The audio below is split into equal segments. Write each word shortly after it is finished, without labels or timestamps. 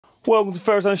Welcome to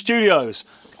Pherotone Studios.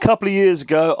 A couple of years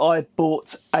ago I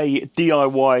bought a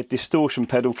DIY distortion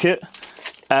pedal kit.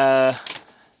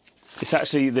 It's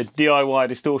actually the DIY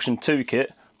Distortion 2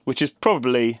 kit, which is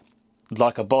probably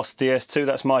like a Boss DS2,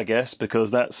 that's my guess,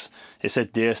 because it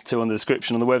said DS2 on the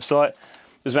description on the website.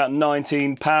 It was about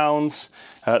 £19.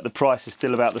 The price is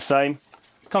still about the same.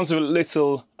 It comes with a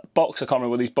little box, I can't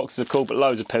remember what these boxes are called, but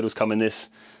loads of pedals come in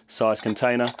this size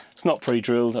container. It's not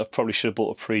pre-drilled. I probably should have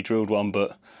bought a pre-drilled one,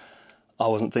 but I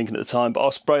wasn't thinking at the time. But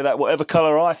I'll spray that whatever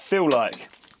colour I feel like.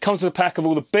 Comes with a pack of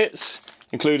all the bits,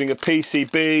 including a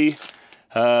PCB,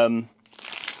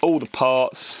 all the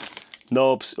parts,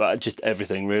 knobs, just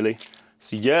everything really.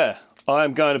 So yeah, I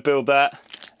am going to build that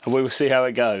and we will see how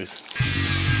it goes.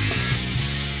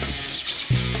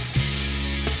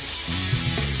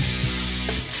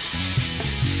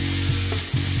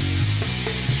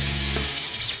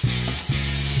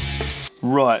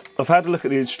 Right, I've had a look at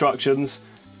the instructions.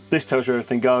 This tells you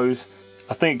everything goes.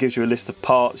 I think it gives you a list of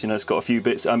parts, you know, it's got a few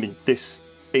bits. I mean,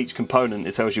 each component,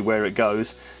 it tells you where it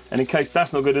goes. And in case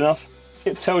that's not good enough,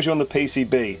 it tells you on the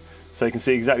PCB. So you can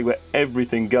see exactly where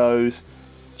everything goes.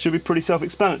 Should be pretty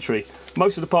self-explanatory.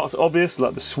 Most of the parts are obvious,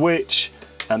 like the switch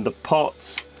and the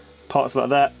parts like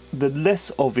that. The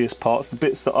less obvious parts, the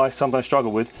bits that I sometimes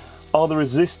struggle with, are the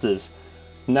resistors.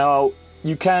 Now,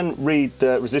 you can read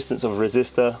the resistance of a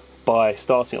resistor by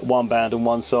starting at one band on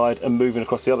one side and moving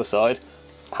across the other side.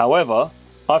 However,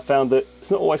 I found that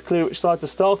it's not always clear which side to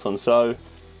start on, so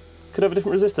could have a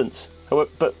different resistance.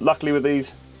 However, but luckily with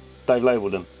these, they've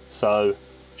labelled them, so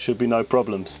should be no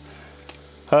problems.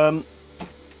 I'm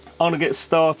gonna get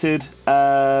started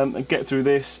and get through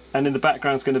this, and in the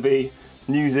background is going to be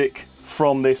music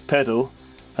from this pedal,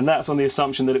 and that's on the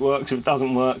assumption that it works. If it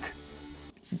doesn't work,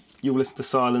 you'll listen to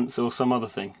silence or some other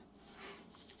thing.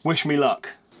 Wish me luck.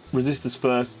 Resistors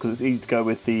first, because it's easy to go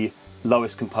with the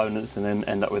lowest components and then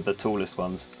end up with the tallest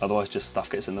ones, otherwise just stuff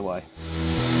gets in the way.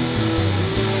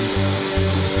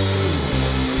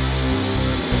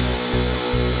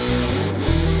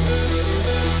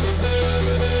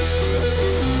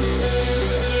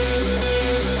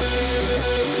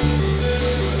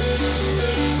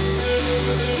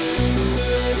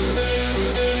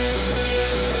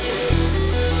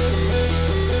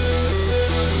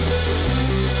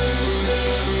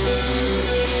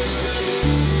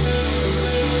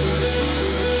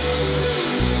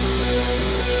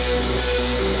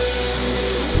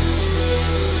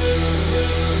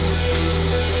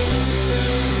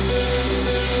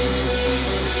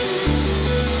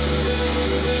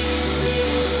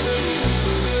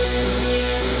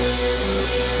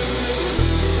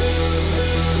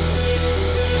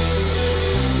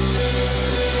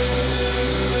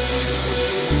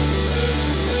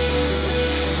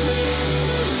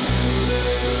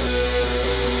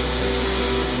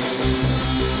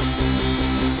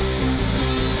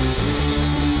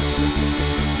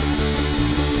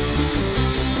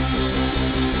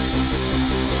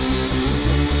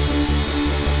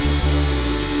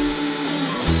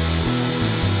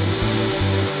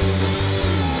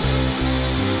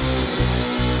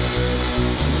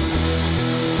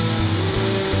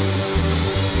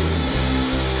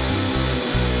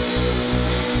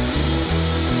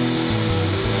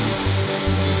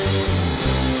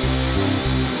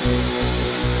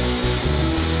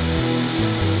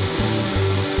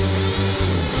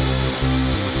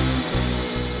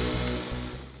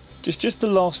 Just the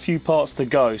last few parts to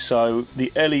go. So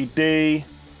the LED,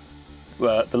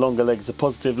 the longer leg is a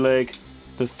positive leg.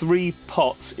 The 3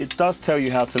 pots, it does tell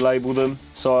you how to label them.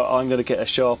 So I'm going to get a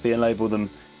Sharpie and label them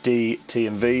D, T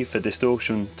and V for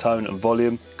distortion, tone and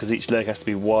volume, because each leg has to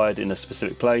be wired in a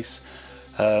specific place.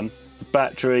 The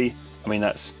battery, I mean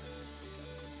that's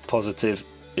positive,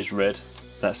 is red,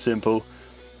 that's simple.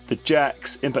 The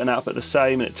jacks, input and output the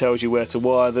same, and it tells you where to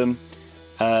wire them.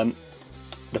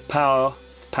 The power,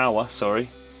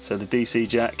 so the DC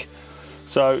jack.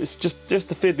 So it's just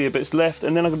the fiddly bits left,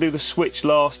 and then I'm going to do the switch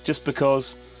last, just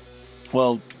because,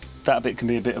 well, that bit can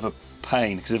be a bit of a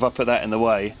pain, because if I put that in the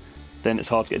way, then it's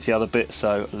hard to get to the other bit,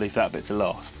 so I'll leave that bit to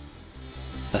last.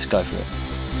 Let's go for it.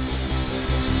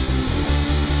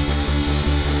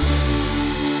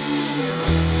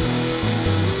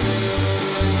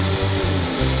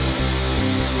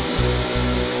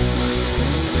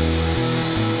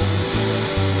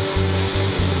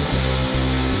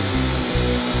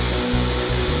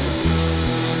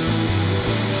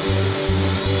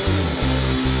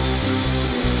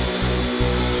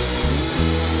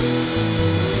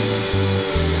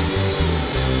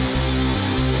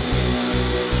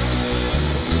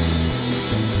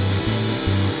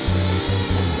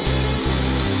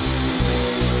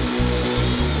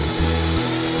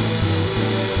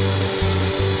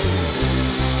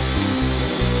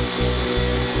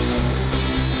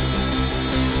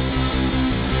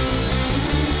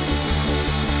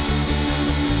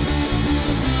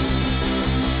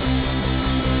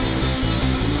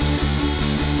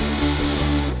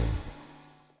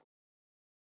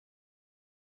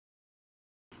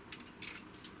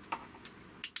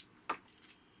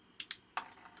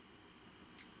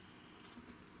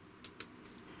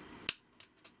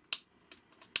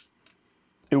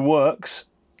 it works.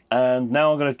 And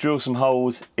now I'm going to drill some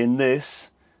holes in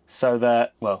this so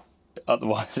that, well,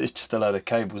 otherwise it's just a load of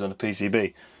cables on a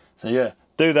PCB. So yeah,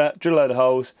 do that, drill a load of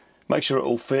holes, make sure it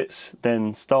all fits,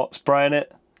 then start spraying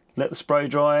it, let the spray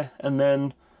dry, and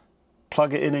then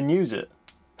plug it in and use it.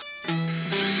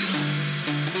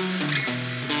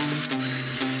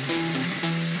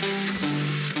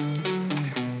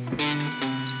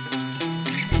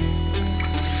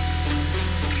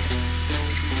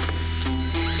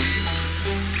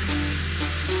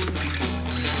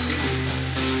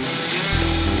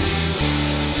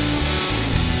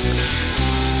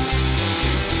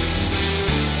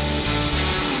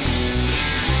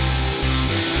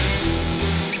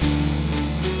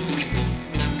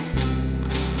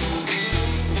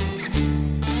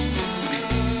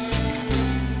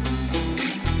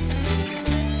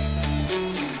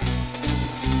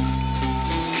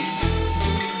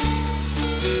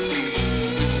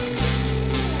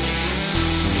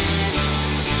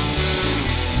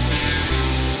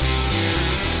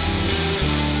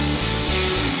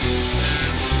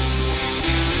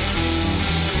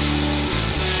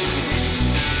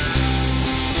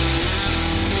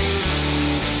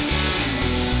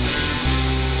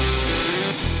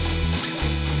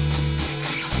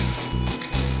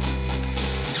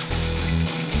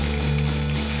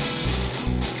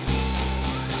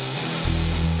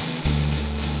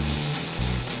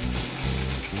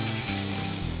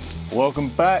 Welcome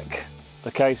back.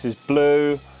 The case is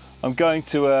blue. I'm going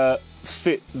to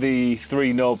fit the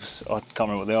 3 knobs, I can't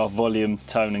remember what they are, volume,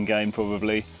 tone and gain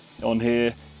probably, on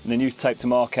here, and then use tape to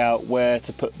mark out where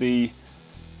to put the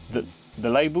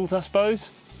labels, I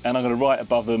suppose. And I'm going to write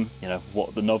above them, you know,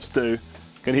 what the knobs do.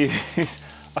 I'm going to use,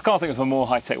 I can't think of a more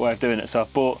high-tech way of doing it, so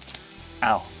I've bought,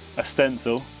 a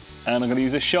stencil, and I'm going to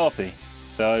use a Sharpie.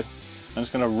 So I'm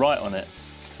just going to write on it.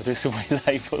 So this will be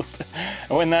labelled.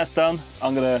 And when that's done,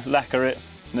 I'm going to lacquer it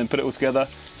and then put it all together.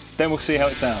 Then we'll see how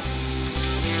it sounds.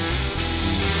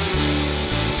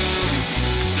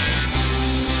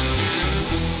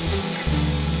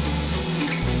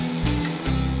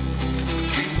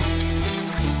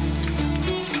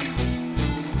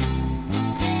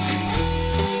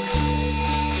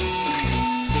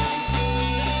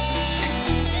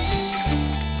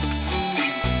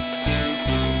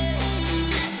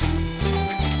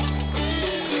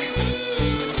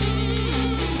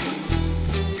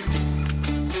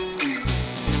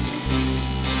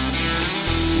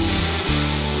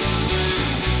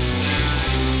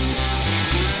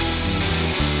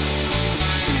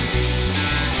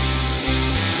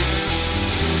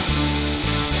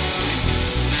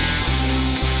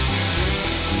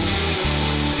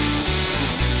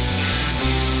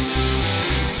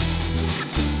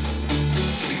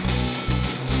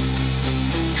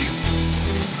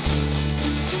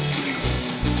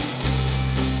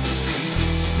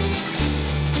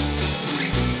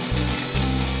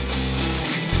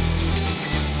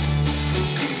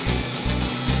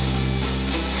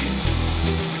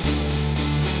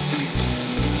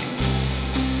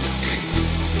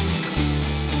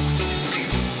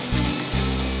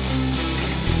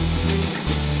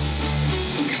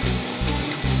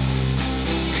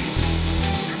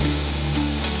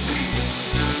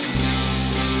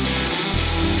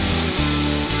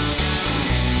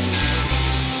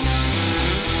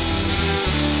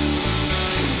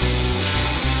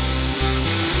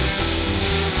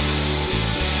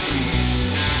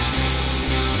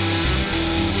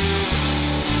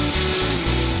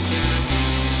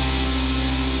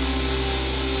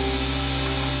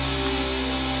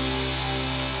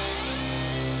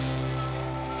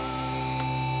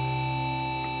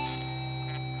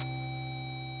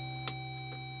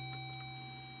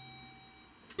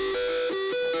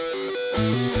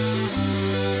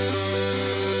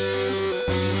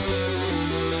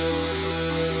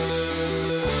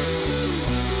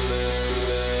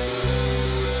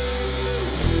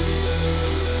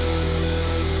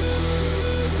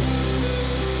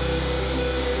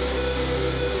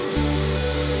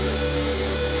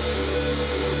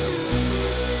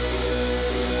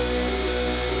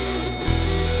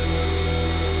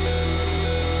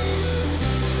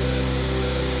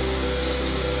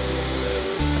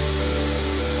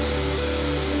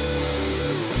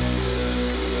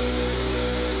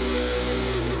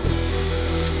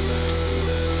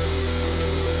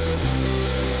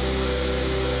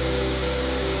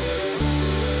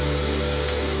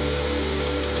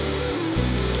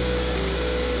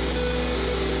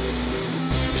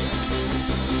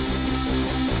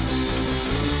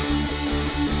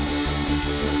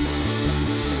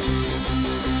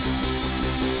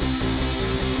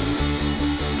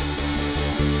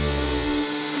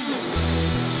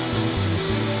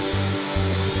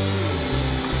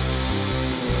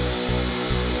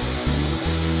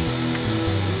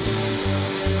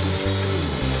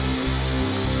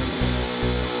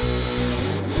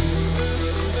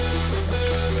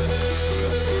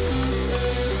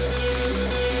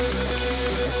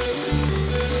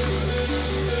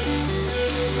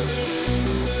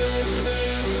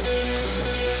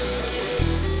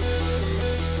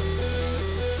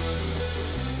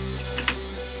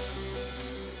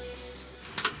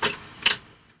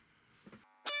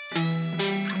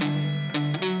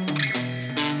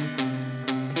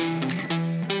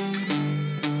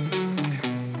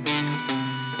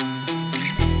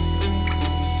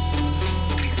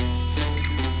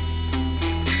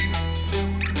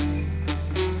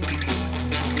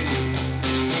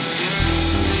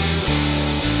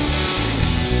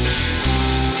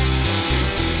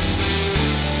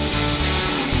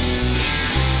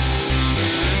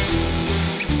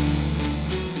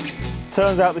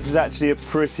 Turns out this is actually a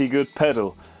pretty good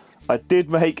pedal. I did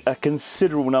make a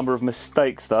considerable number of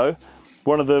mistakes though.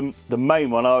 One of them, the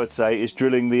main one I would say, is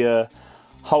drilling the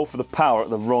hole for the power at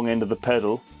the wrong end of the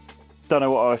pedal. Don't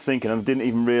know what I was thinking. I didn't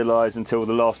even realise until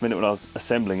the last minute when I was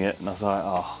assembling it, and I was like,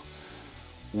 oh,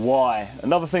 why?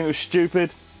 Another thing that was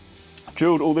stupid,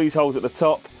 drilled all these holes at the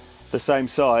top the same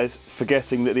size,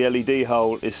 forgetting that the LED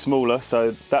hole is smaller,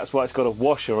 so that's why it's got a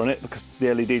washer on it, because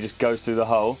the LED just goes through the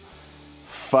hole.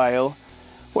 Fail.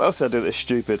 What else did I do that's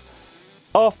stupid?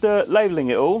 After labelling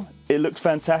it all, it looked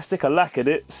fantastic. I lacquered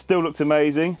it, still looked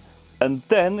amazing, and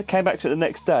then came back to it the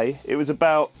next day. It was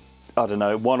about, I don't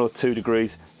know, 1 or 2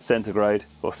 degrees centigrade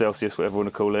or Celsius, whatever you want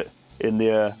to call it, in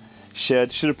the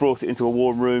shed. Should have brought it into a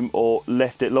warm room or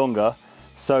left it longer.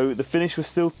 So the finish was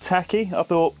still tacky. I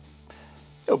thought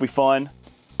it'll be fine.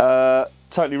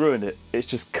 Totally ruined it. It's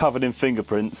just covered in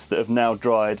fingerprints that have now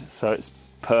dried, so it's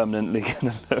permanently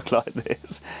going to look like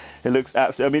this. It looks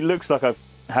absolutely, I mean, it looks like I've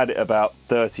had it about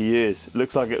 30 years. It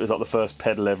looks like it was like the first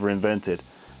pedal ever invented.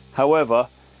 However,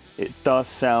 it does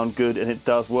sound good and it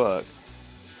does work.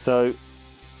 So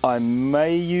I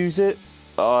may use it,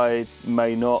 I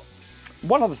may not.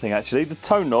 One other thing actually, the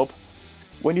tone knob,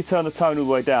 when you turn the tone all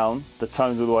the way down, the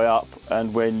tone's all the way up,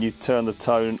 and when you turn the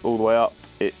tone all the way up,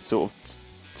 it sort of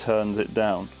turns it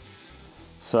down.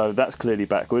 So that's clearly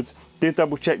backwards. Did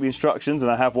double check the instructions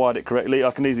and I have wired it correctly.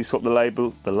 I can easily swap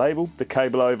the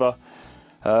cable over.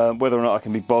 Whether or not I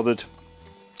can be bothered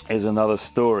is another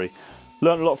story.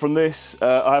 Learned a lot from this.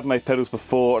 I have made pedals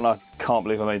before and I can't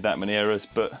believe I made that many errors,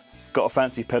 but got a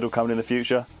fancy pedal coming in the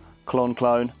future,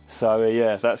 clone. So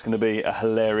yeah, that's going to be a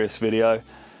hilarious video.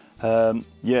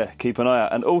 Yeah, keep an eye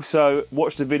out. And also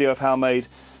watch the video of how I made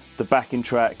the backing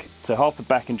track. So half the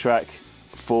backing track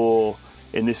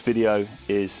in this video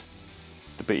is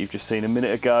the bit you've just seen a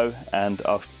minute ago, and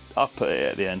I'll put it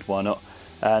at the end, why not?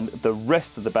 And the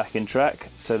rest of the backing track,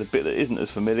 so the bit that isn't as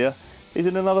familiar, is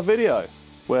in another video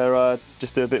where I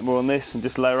just do a bit more on this and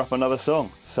just layer up another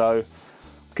song. So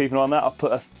keep an eye on that. I'll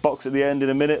put a box at the end in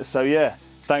a minute. So yeah,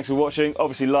 thanks for watching.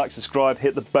 Obviously like, subscribe,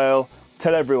 hit the bell,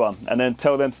 tell everyone, and then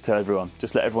tell them to tell everyone.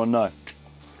 Just let everyone know.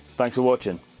 Thanks for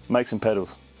watching. Make some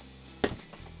pedals.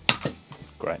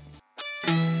 Great.